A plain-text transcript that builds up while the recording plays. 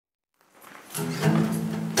What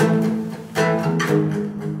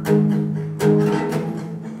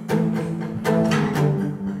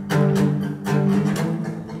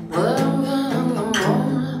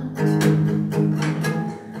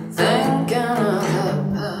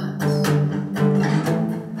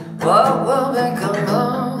will become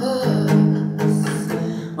of us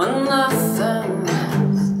when nothing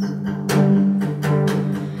lasts?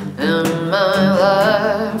 In my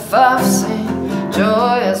life I've seen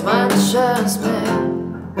joy as much as pain.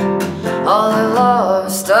 All I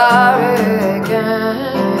lost I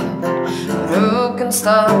regain. But who can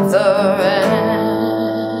stop the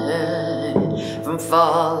rain from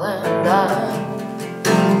falling down?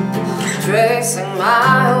 Tracing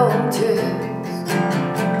my own tears,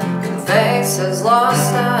 faces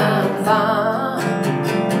lost and found.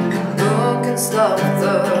 Who can stop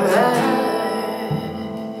the rain?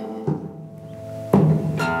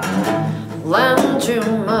 Lend you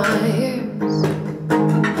my ears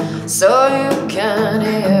so you can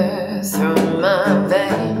hear through my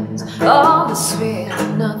veins all the sweet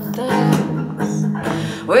nothings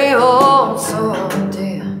we hold so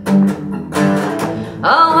dear.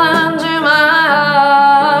 I'll lend you my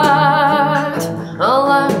heart, I'll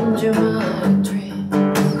lend you my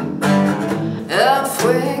dreams, if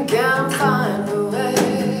we can find a way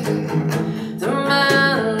to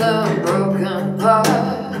mend the broken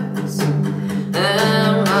parts.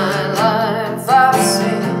 In my life I've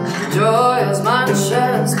seen joy as much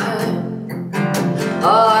as pain.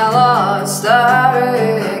 All I lost I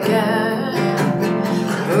regain.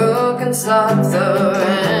 Who can stop the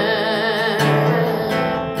rain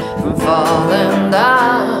from falling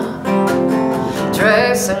down?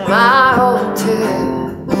 Tracing my old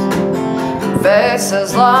tears,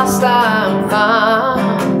 faces lost and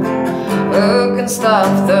found. Who can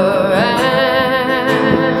stop the rain?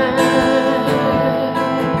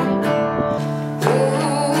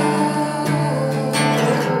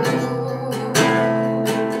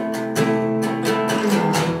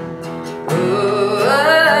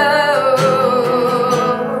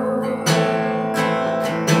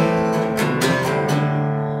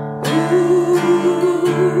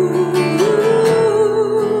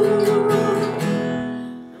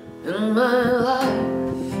 In my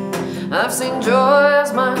life I've seen joy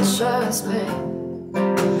as much as pain.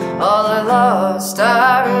 All I lost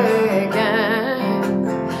I regain.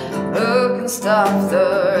 Who can stop the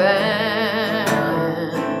rain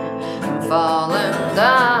from falling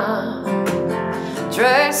down?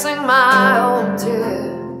 Tracing my old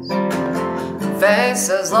tears,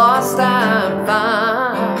 faces lost and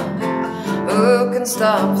found. Who can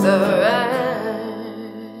stop the rain?